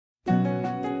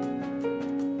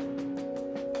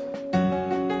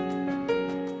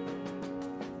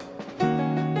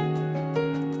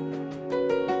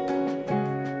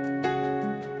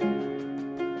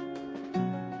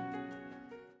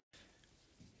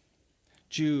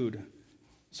Jude,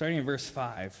 starting in verse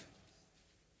 5.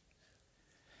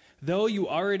 Though you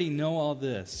already know all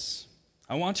this,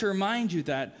 I want to remind you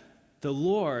that the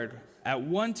Lord at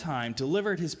one time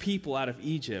delivered his people out of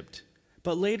Egypt,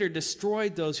 but later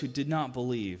destroyed those who did not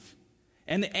believe.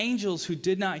 And the angels who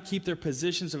did not keep their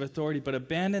positions of authority but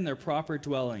abandoned their proper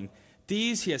dwelling,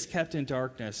 these he has kept in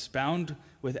darkness, bound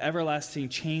with everlasting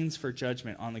chains for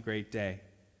judgment on the great day.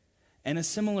 In a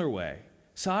similar way,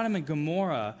 Sodom and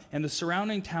Gomorrah and the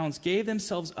surrounding towns gave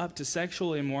themselves up to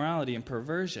sexual immorality and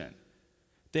perversion.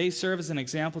 They serve as an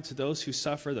example to those who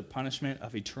suffer the punishment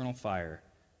of eternal fire.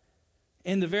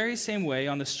 In the very same way,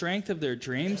 on the strength of their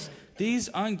dreams, these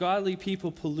ungodly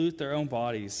people pollute their own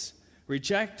bodies,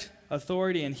 reject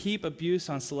authority, and heap abuse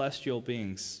on celestial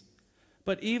beings.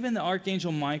 But even the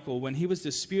archangel Michael, when he was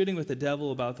disputing with the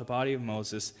devil about the body of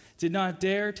Moses, did not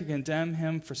dare to condemn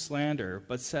him for slander,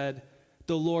 but said,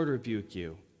 "The Lord rebuke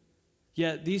you."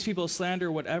 Yet these people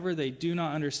slander whatever they do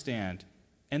not understand,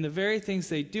 and the very things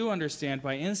they do understand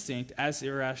by instinct, as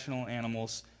irrational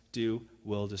animals do,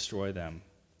 will destroy them.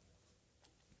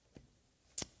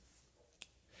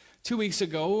 2 weeks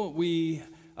ago, we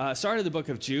started the book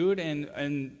of Jude,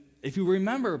 and if you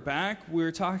remember back, we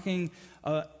were talking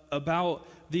about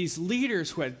these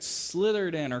leaders who had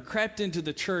slithered in or crept into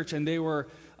the church, and they were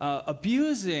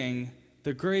abusing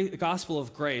the gospel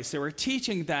of grace. They were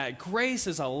teaching that grace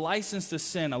is a license to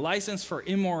sin, a license for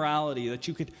immorality, that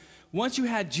you could, once you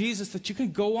had Jesus, that you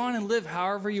could go on and live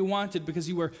however you wanted because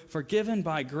you were forgiven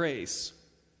by grace.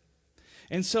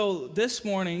 And so this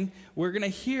morning, we're going to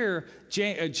hear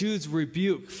Jude's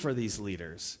rebuke for these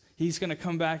leaders. He's going to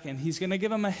come back and he's going to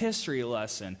give them a history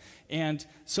lesson. And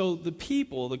so the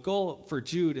goal for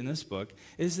Jude in this book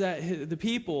is that the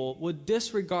people would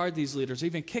disregard these leaders,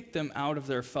 even kick them out of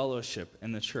their fellowship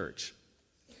in the church.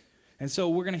 And so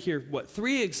we're going to hear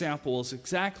three examples,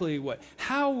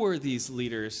 how were these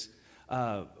leaders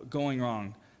going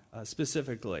wrong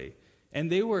specifically. And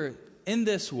they were in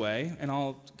this way, and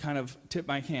I'll kind of tip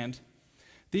my hand,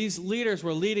 these leaders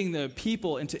were leading the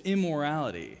people into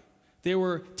immorality. They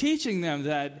were teaching them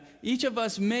that each of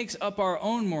us makes up our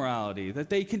own morality, that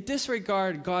they can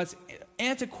disregard God's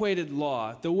antiquated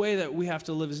law. The way that we have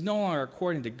to live is no longer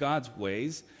according to God's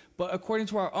ways, but according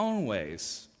to our own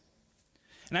ways.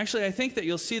 And actually, I think that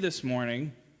you'll see this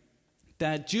morning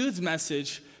that Jude's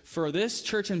message for this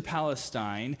church in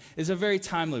Palestine is a very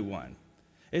timely one.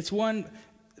 It's one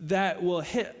that will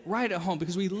hit right at home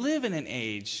because we live in an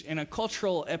age, in a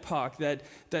cultural epoch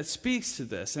that speaks to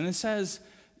this. And it says,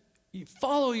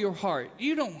 follow your heart.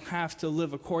 You don't have to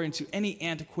live according to any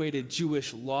antiquated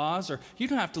Jewish laws, or you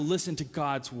don't have to listen to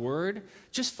God's word.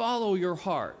 Just follow your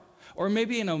heart. Or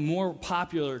maybe in a more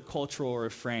popular cultural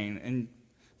refrain, and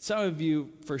some of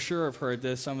you for sure have heard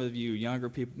this, some of you younger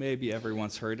people, maybe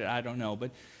everyone's heard it, I don't know.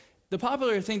 But the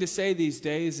popular thing to say these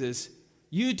days is,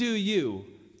 you do you,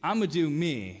 I'm going to do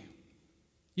me.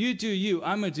 You do you,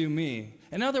 I'm going to do me.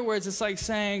 In other words, it's like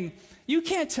saying, you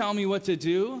can't tell me what to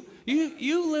do.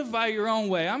 You live by your own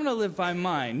way. I'm going to live by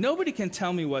mine. Nobody can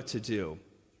tell me what to do.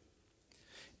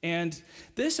 And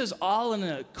this is all in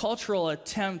a cultural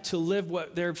attempt to live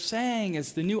what they're saying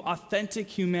is the new authentic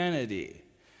humanity.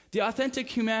 The authentic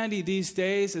humanity these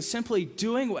days is simply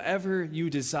doing whatever you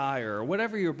desire, or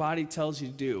whatever your body tells you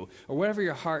to do, or whatever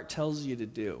your heart tells you to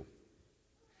do.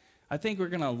 I think we're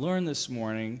going to learn this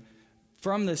morning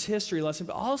from this history lesson,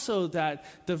 but also that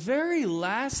the very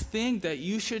last thing that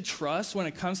you should trust when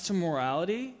it comes to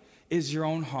morality is your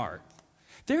own heart.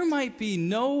 There might be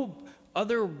no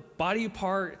other body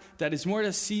part that is more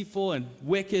deceitful and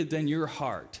wicked than your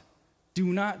heart. Do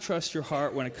not trust your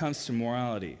heart when it comes to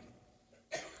morality.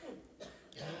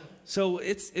 So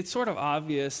it's sort of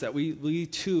obvious that we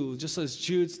too, just as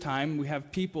Jude's time, we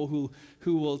have people who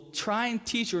will try and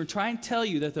teach you or try and tell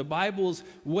you that the Bible's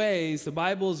ways, the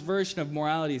Bible's version of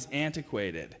morality is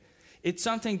antiquated. It's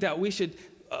something that we should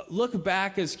look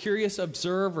back as curious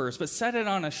observers, but set it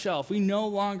on a shelf. We no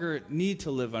longer need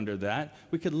to live under that.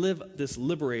 We could live this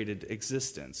liberated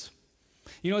existence.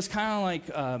 You know, it's kind of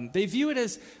like they view it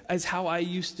as how I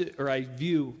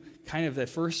view kind of the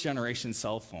first generation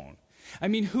cell phone. I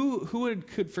mean, who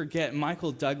could forget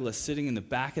Michael Douglas sitting in the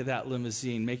back of that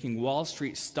limousine making Wall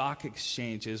Street stock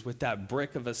exchanges with that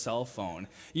brick of a cell phone?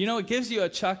 You know, it gives you a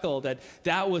chuckle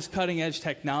that was cutting-edge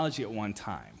technology at one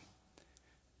time.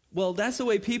 Well, that's the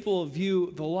way people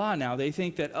view the law now. They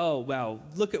think that, oh, wow,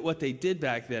 look at what they did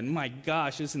back then. My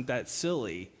gosh, isn't that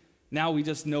silly? Now we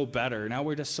just know better. Now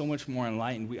we're just so much more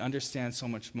enlightened. We understand so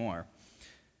much more.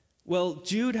 Well,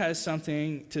 Jude has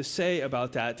something to say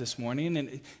about that this morning,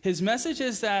 and his message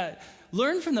is that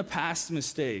learn from the past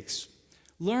mistakes.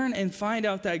 learn and find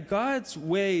out that God's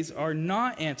ways are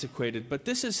not antiquated, but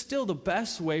this is still the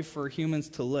best way for humans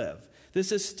to live.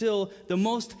 This is still the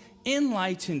most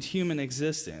enlightened human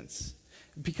existence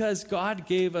because God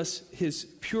gave us his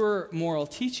pure moral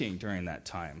teaching during that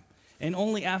time. And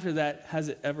only after that has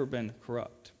it ever been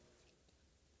corrupt.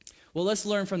 Well, let's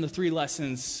learn from the 3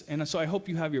 lessons. And so I hope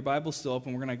you have your Bible still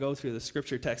open. We're going to go through the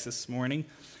scripture text this morning.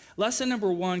 Lesson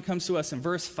number 1 comes to us in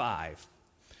verse 5.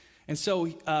 And so,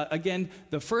 again,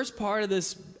 the first part of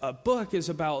this book is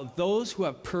about those who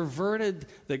have perverted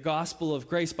the gospel of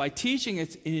grace by teaching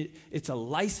it's a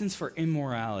license for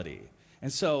immorality.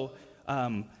 And so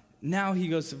now he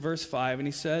goes to verse 5, and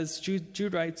he says,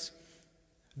 Jude writes,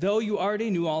 "Though you already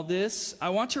knew all this, I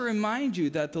want to remind you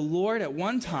that the Lord at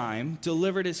one time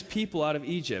delivered his people out of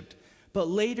Egypt, but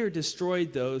later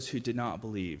destroyed those who did not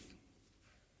believe."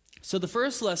 So the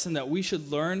first lesson that we should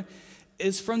learn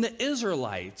is from the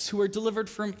Israelites who were delivered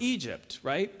from Egypt,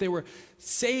 right? They were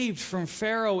saved from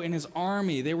Pharaoh and his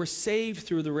army. They were saved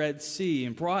through the Red Sea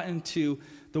and brought into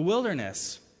the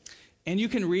wilderness. And you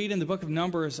can read in the book of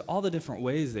Numbers all the different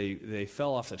ways they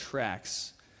fell off the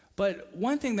tracks. But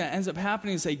one thing that ends up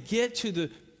happening is they get to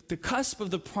the cusp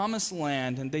of the promised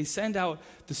land, and they send out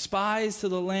the spies to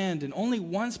the land, and only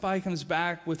one spy comes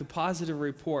back with a positive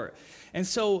report. And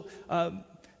so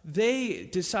they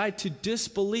decide to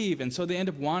disbelieve, and so they end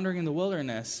up wandering in the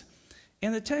wilderness.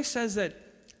 And the text says that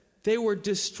they were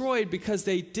destroyed because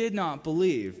they did not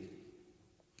believe.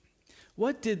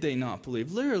 What did they not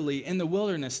believe? Literally, in the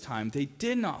wilderness time, they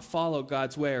did not follow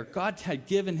God's way, or God had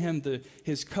given him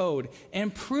his code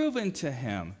and proven to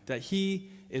him that he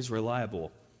is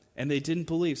reliable. And they didn't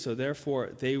believe, so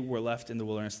therefore they were left in the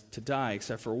wilderness to die,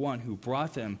 except for one who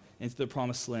brought them into the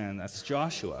promised land. That's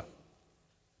Joshua.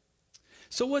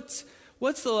 So what's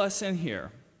the lesson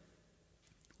here?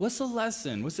 What's the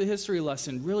lesson? What's the history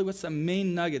lesson? Really, what's the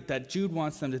main nugget that Jude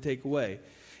wants them to take away?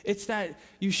 It's that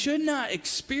you should not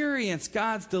experience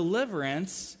God's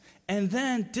deliverance and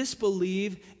then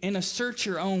disbelieve and assert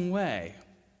your own way.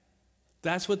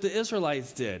 That's what the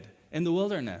Israelites did in the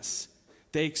wilderness.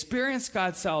 They experienced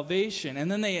God's salvation,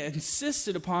 and then they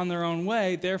insisted upon their own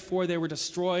way. Therefore, they were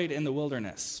destroyed in the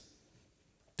wilderness.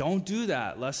 Don't do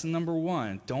that. Lesson number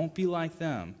 1. Don't be like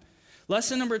them.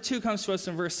 Lesson number 2 comes to us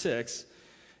in verse 6.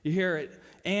 You hear it.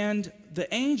 "And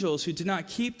the angels who did not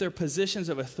keep their positions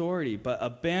of authority, but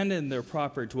abandoned their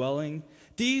proper dwelling,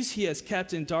 these he has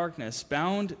kept in darkness,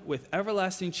 bound with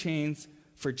everlasting chains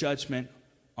for judgment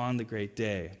on the great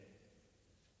day."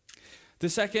 The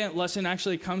second lesson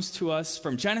actually comes to us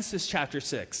from Genesis chapter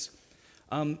 6.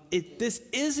 This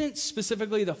isn't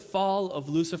specifically the fall of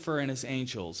Lucifer and his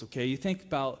angels, okay? You think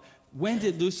about, when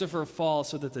did Lucifer fall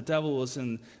so that the devil was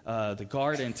in the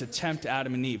garden to tempt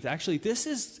Adam and Eve? Actually, this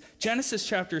is Genesis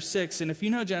chapter 6, and if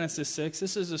you know Genesis 6,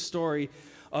 this is a story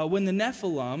when the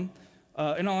Nephilim,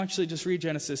 and I'll actually just read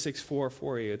Genesis 6:4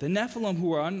 for you. "The Nephilim who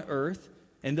were on earth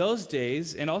in those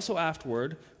days, and also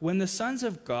afterward, when the sons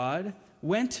of God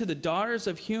went to the daughters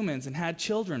of humans and had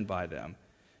children by them,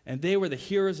 and they were the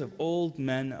hearers of old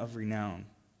men of renown."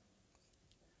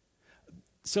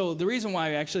 So the reason why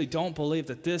I actually don't believe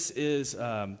that this is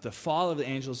the fall of the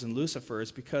angels and Lucifer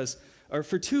is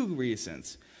for 2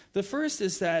 reasons. The first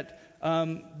is that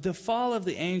the fall of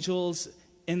the angels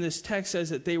in this text says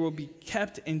that they will be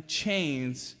kept in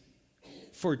chains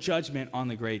for judgment on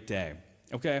the great day.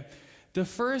 Okay? The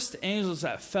first angels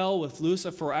that fell with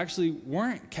Lucifer actually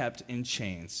weren't kept in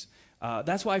chains.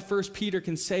 That's why 1 Peter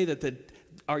can say that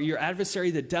your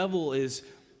adversary, the devil, is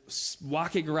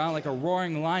walking around like a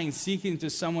roaring lion seeking to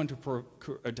someone to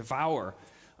devour.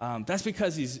 That's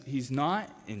because he's not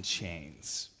in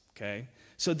chains, okay?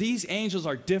 So these angels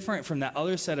are different from that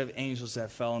other set of angels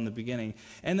that fell in the beginning.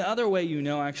 And the other way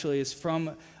actually is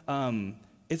from,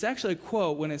 it's actually a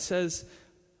quote when it says,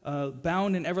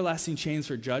 bound in everlasting chains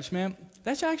for judgment.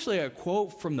 That's actually a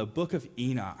quote from the book of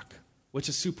Enoch, which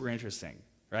is super interesting.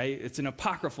 Right? It's an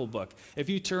apocryphal book. If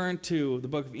you turn to the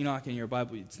book of Enoch in your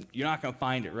Bible, you're not going to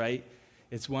find it, right?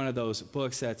 It's one of those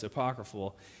books that's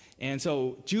apocryphal. And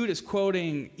so Jude is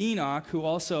quoting Enoch, who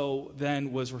also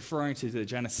then was referring to the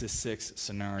Genesis 6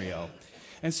 scenario.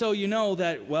 And so you know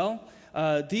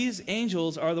that, these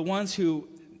angels are the ones who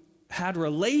had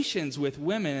relations with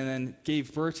women and then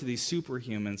gave birth to these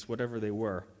superhumans, whatever they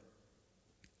were.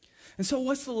 And so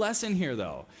what's the lesson here,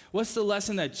 though? What's the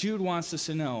lesson that Jude wants us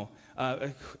to know?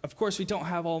 Of course, we don't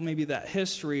have all maybe that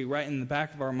history right in the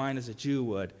back of our mind as a Jew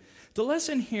would. The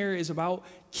lesson here is about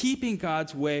keeping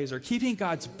God's ways or keeping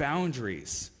God's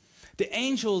boundaries. the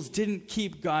angels didn't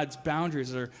keep God's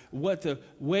boundaries or what the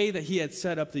way that he had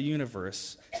set up the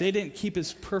universe. They didn't keep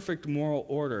his perfect moral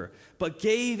order, but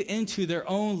gave into their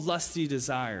own lusty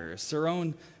desires, their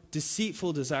own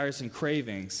deceitful desires and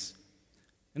cravings.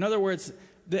 In other words,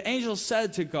 the angels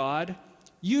said to God,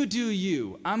 you do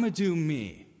you, I'm going to do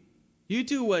me. You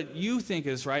do what you think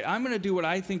is right, I'm going to do what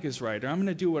I think is right, or I'm going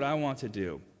to do what I want to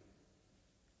do.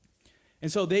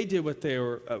 And so they did what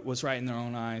was right in their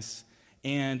own eyes,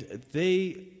 and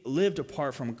they lived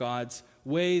apart from God's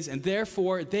ways, and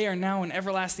therefore they are now in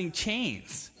everlasting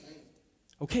chains.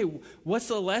 Okay, what's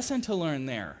the lesson to learn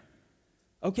there?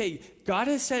 Okay, God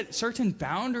has set certain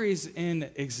boundaries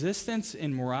in existence,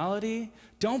 in morality.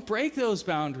 Don't break those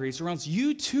boundaries, or else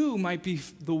you too might be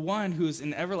the one who's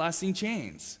in everlasting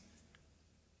chains.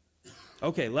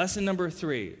 Okay, lesson number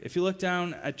 3. If you look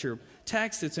down at your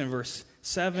text, it's in verse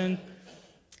 7.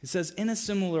 It says, in a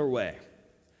similar way,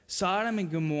 Sodom and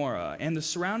Gomorrah and the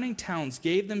surrounding towns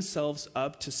gave themselves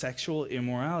up to sexual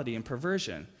immorality and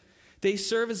perversion. They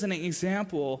serve as an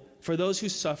example for those who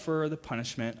suffer the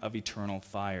punishment of eternal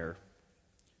fire.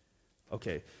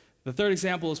 Okay, the third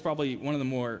example is probably one of the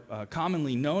more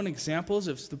commonly known examples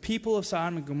of the people of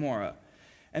Sodom and Gomorrah.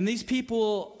 And these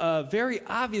people very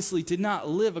obviously did not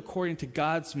live according to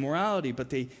God's morality, but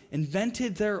they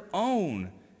invented their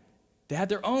own. They had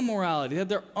their own morality, they had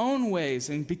their own ways,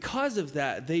 and because of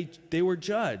that, they were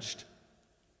judged.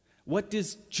 What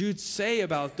does Jude say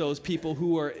about those people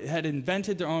who had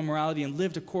invented their own morality and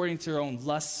lived according to their own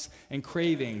lusts and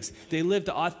cravings? They lived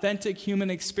the authentic human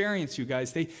experience, you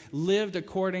guys. They lived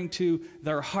according to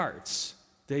their hearts.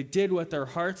 They did what their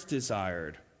hearts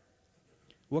desired.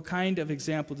 What kind of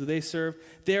example do they serve?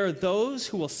 They are those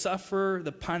who will suffer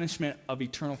the punishment of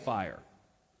eternal fire.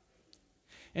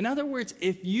 In other words,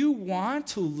 if you want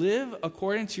to live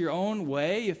according to your own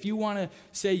way, if you want to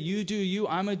say you do you,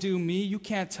 I'm going to do me, you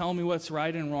can't tell me what's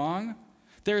right and wrong.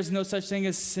 There is no such thing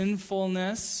as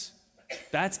sinfulness.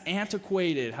 That's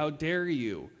antiquated. How dare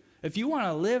you? If you want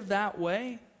to live that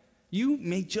way, you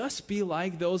may just be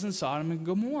like those in Sodom and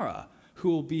Gomorrah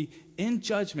who will be in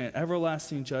judgment,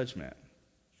 everlasting judgment.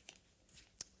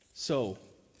 So,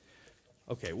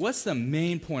 okay, what's the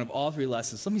main point of all 3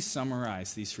 lessons? Let me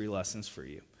summarize these 3 lessons for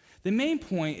you. The main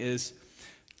point is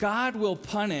God will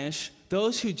punish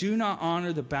those who do not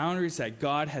honor the boundaries that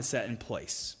God has set in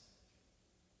place.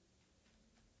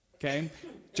 Okay?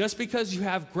 Just because you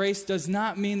have grace does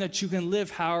not mean that you can live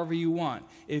however you want.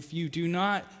 If you do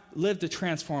not live the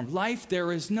transformed life,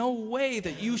 there is no way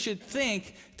that you should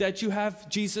think that you have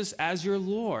Jesus as your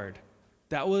Lord.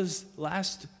 That was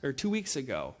 2 weeks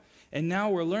ago. And now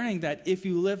we're learning that if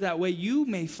you live that way, you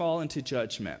may fall into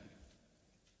judgment.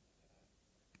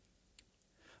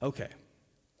 Okay.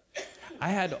 I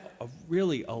had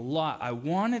really a lot I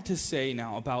wanted to say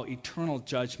now about eternal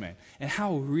judgment and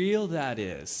how real that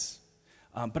is.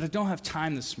 But I don't have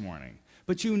time this morning.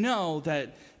 But you know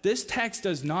that this text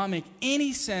does not make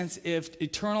any sense if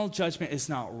eternal judgment is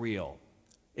not real.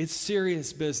 It's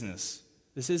serious business.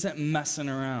 This isn't messing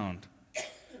around.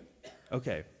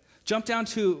 Okay. Jump down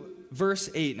to verse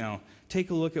 8 now. Take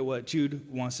a look at what Jude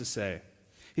wants to say.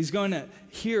 He's going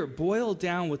to boil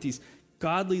down what these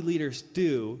godly leaders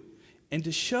do, and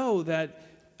to show that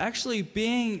actually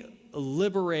being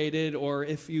liberated, or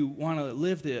if you want to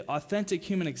live the authentic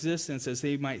human existence, as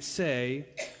they might say,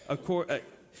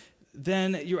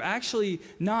 then you're actually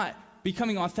not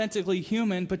becoming authentically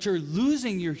human, but you're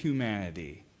losing your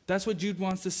humanity. That's what Jude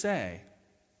wants to say.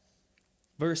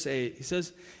 Verse 8, he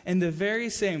says, in the very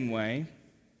same way,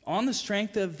 on the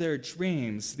strength of their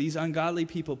dreams, these ungodly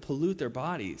people pollute their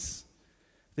bodies.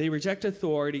 They reject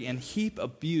authority and heap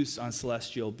abuse on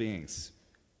celestial beings.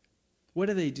 What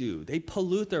do? They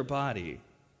pollute their body.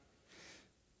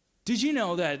 Did you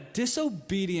know that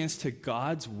disobedience to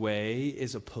God's way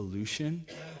is a pollution?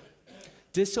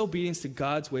 Disobedience to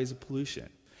God's way is a pollution.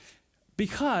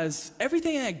 Because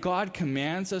everything that God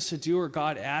commands us to do or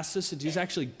God asks us to do is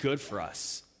actually good for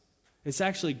us. It's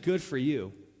actually good for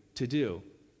you to do.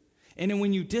 And then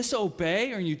when you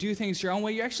disobey or you do things your own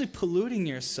way, you're actually polluting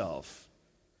yourself.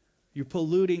 You're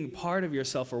polluting part of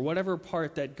yourself, or whatever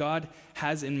part that God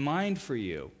has in mind for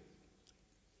you.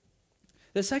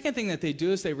 The second thing that they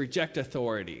do is they reject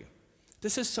authority.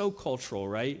 This is so cultural,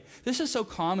 right? This is so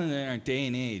common in our day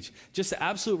and age. Just the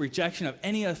absolute rejection of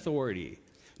any authority.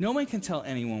 No one can tell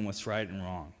anyone what's right and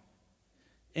wrong.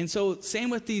 And so, same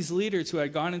with these leaders who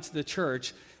had gone into the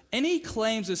church. any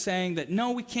claims of saying that,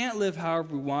 no, we can't live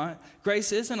however we want,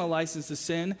 grace isn't a license to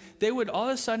sin, they would all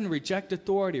of a sudden reject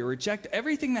authority or reject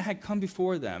everything that had come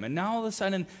before them. And now all of a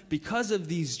sudden, because of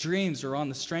these dreams or on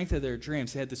the strength of their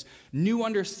dreams, they had this new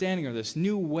understanding or this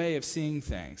new way of seeing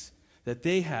things, that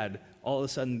they had all of a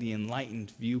sudden the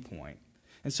enlightened viewpoint.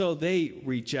 And so they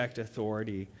reject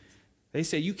authority. They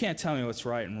say, you can't tell me what's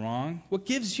right and wrong. What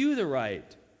gives you the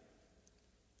right?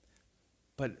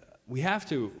 But we have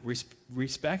to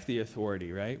respect the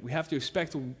authority, right? We have to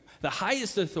respect the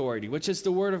highest authority, which is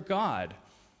the Word of God.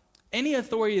 Any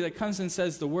authority that comes and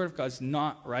says the Word of God is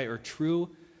not right or true,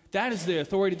 that is the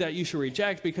authority that you should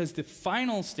reject, because the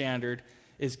final standard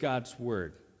is God's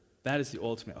Word. That is the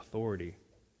ultimate authority.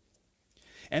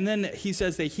 And then he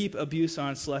says they heap abuse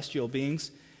on celestial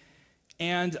beings.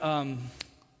 And I'm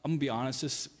going to be honest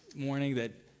this morning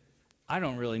that I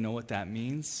don't really know what that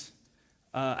means.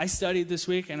 I studied this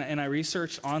week, and I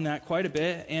researched on that quite a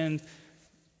bit, and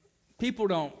people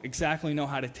don't exactly know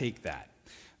how to take that.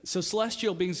 So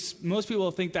celestial beings, most people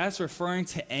think that's referring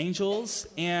to angels,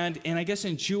 and I guess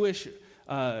in Jewish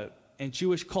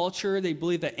culture, they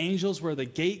believe that angels were the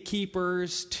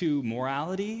gatekeepers to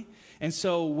morality. And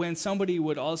so when somebody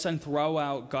would all of a sudden throw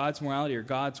out God's morality or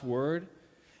God's word,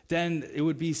 then it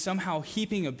would be somehow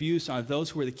heaping abuse on those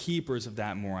who were the keepers of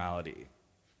that morality.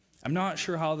 I'm not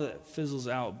sure how that fizzles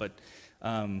out, but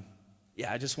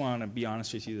I just want to be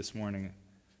honest with you this morning.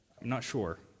 I'm not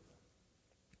sure.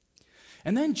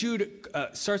 And then Jude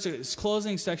starts his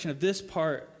closing section of this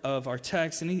part of our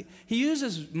text, and he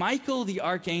uses Michael the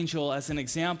archangel as an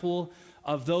example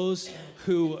of those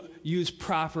who use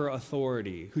proper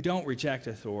authority, who don't reject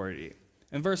authority.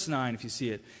 In verse 9, if you see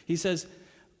it, he says,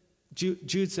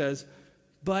 Jude says,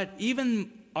 but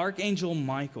even Archangel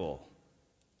Michael,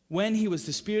 when he was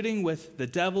disputing with the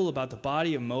devil about the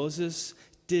body of Moses,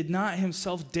 did not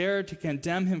himself dare to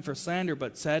condemn him for slander,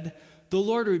 but said, the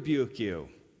Lord rebuke you.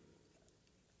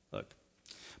 Look,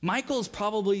 Michael is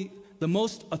probably the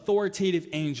most authoritative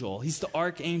angel. He's the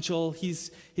archangel.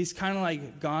 He's kind of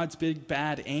like God's big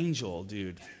bad angel,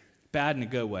 dude. Bad in a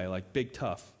good way, like big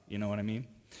tough. You know what I mean?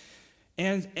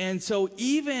 And so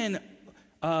even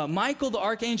Michael the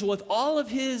archangel, with all of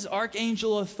his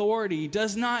archangel authority,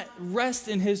 does not rest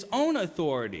in his own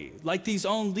authority like these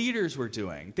own leaders were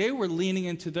doing. They were leaning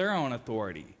into their own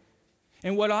authority.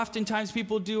 And what oftentimes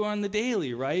people do on the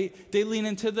daily, right? They lean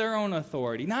into their own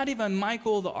authority. Not even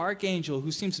Michael the archangel,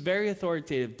 who seems very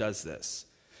authoritative, does this.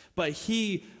 But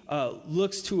he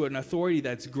looks to an authority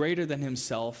that's greater than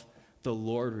himself. The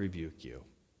Lord rebuke you.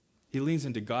 He leans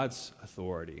into God's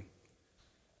authority.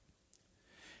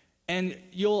 And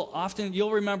you'll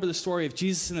remember the story of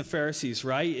Jesus and the Pharisees,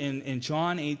 right? In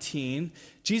John 18,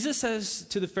 Jesus says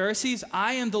to the Pharisees,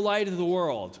 I am the light of the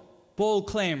world. Bold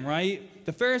claim, right?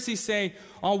 The Pharisees say,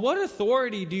 on what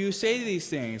authority do you say these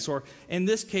things? Or in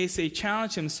this case, they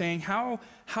challenge him, saying, how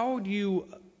do you,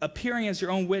 appearing as your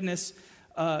own witness,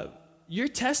 your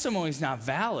testimony is not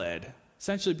valid?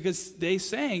 Essentially, because they're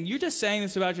saying, you're just saying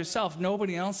this about yourself.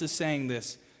 Nobody else is saying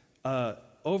this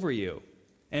over you.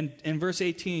 And in verse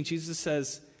 18, Jesus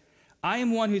says, I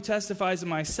am one who testifies of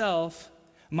myself.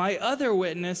 My other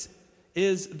witness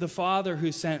is the Father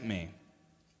who sent me.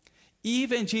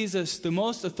 Even Jesus, the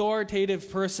most authoritative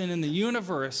person in the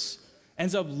universe,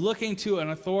 ends up looking to an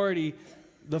authority,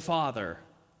 the Father.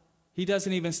 He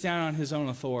doesn't even stand on his own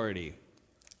authority.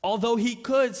 Although he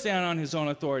could stand on his own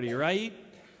authority, right?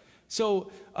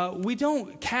 So we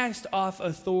don't cast off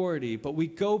authority, but we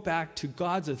go back to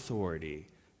God's authority.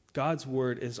 God's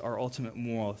word is our ultimate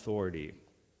moral authority.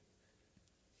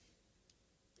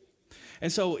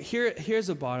 And so here's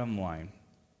the bottom line,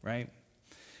 right?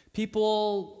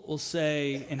 People will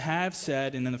say, and have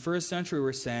said, and in the first century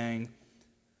were saying,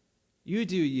 you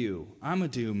do you, I'm going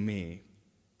to do me.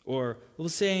 Or we'll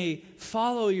say,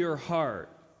 follow your heart.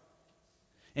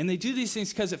 And they do these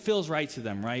things because it feels right to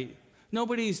them, right?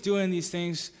 Nobody's doing these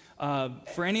things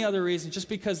for any other reason, just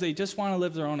because they just want to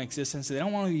live their own existence. They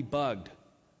don't want to be bugged.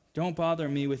 Don't bother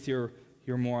me with your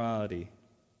morality.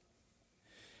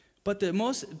 But the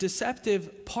most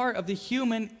deceptive part of the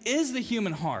human is the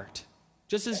human heart.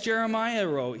 Just as Jeremiah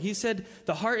wrote, he said,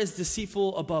 the heart is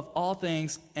deceitful above all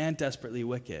things and desperately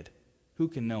wicked. Who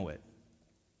can know it?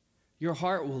 Your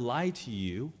heart will lie to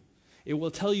you. It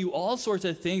will tell you all sorts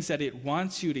of things that it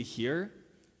wants you to hear.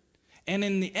 And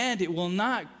in the end, it will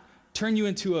not turn you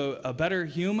into a better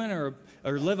human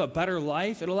or live a better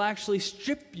life. It'll actually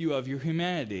strip you of your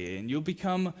humanity, and you'll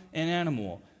become an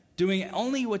animal, doing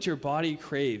only what your body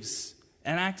craves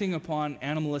and acting upon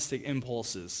animalistic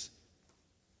impulses.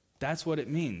 That's what it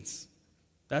means.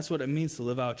 That's what it means to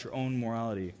live out your own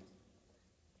morality.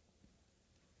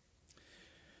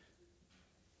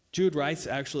 Jude writes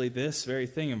actually this very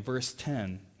thing in verse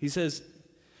 10. He says,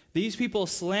 "These people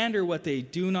slander what they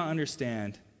do not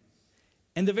understand,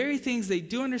 and the very things they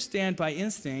do understand by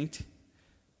instinct,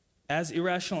 as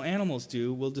irrational animals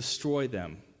do, will destroy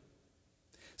them."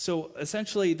 So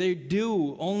essentially, they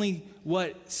do only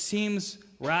what seems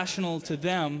rational to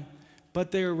them,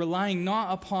 but they're relying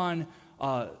not upon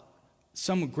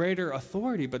some greater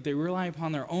authority, but they rely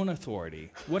upon their own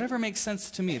authority. Whatever makes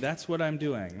sense to me, that's what I'm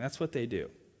doing. That's what they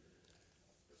do.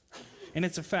 And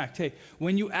it's a fact. Hey,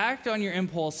 when you act on your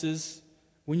impulses,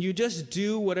 when you just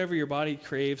do whatever your body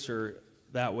craves or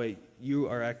that way, you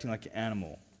are acting like an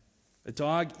animal. A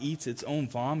dog eats its own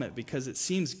vomit because it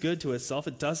seems good to itself.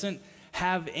 It doesn't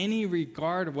have any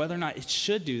regard of whether or not it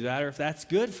should do that or if that's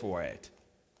good for it.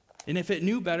 And if it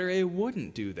knew better, it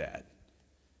wouldn't do that.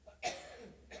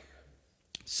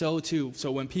 So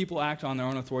when people act on their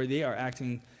own authority, they are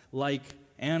acting like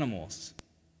animals.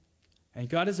 And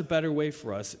God has a better way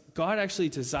for us. God actually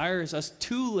desires us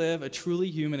to live a truly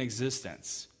human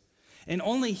existence. And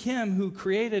only Him who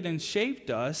created and shaped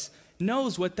us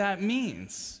knows what that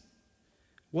means.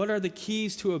 What are the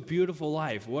keys to a beautiful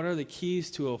life? What are the keys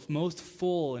to a most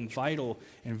full and vital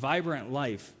and vibrant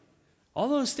life? All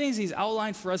those things He's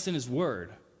outlined for us in His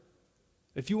Word.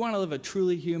 If you want to live a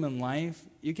truly human life,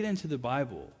 you get into the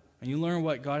Bible and you learn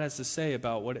what God has to say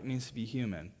about what it means to be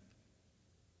human.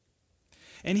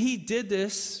 And He did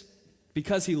this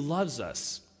because He loves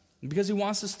us, and because He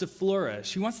wants us to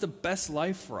flourish. He wants the best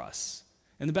life for us.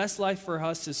 And the best life for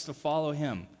us is to follow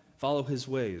Him, follow His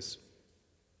ways.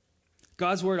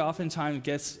 God's Word oftentimes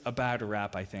gets a bad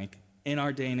rap, I think, in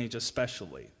our day and age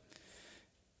especially.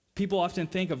 People often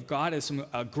think of God as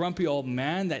a grumpy old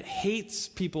man that hates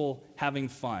people having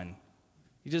fun.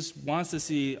 He just wants to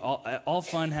see all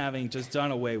fun having just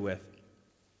done away with.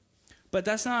 But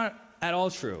that's not at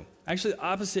all true. Actually, the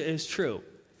opposite is true.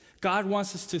 God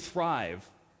wants us to thrive.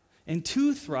 And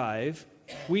to thrive,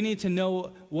 we need to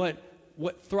know what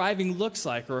thriving looks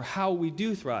like or how we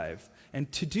do thrive.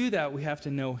 And to do that, we have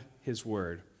to know His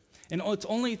Word. And it's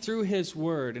only through His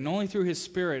Word and only through His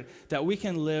Spirit that we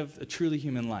can live a truly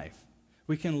human life.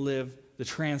 We can live the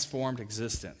transformed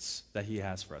existence that He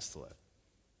has for us to live.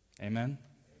 Amen?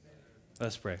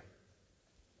 Let's pray.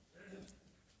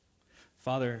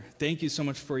 Father, thank you so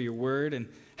much for your Word and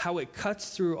how it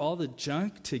cuts through all the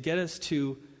junk to get us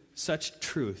to such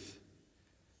truth.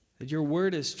 That your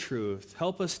Word is truth.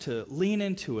 Help us to lean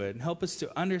into it and help us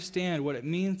to understand what it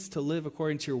means to live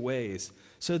according to your ways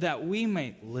so that we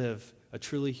might live a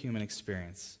truly human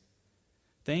experience.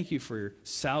 Thank you for your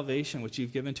salvation, which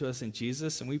you've given to us in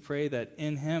Jesus, and we pray that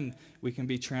in Him we can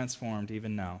be transformed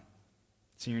even now.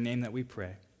 It's in your name that we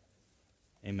pray.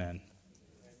 Amen.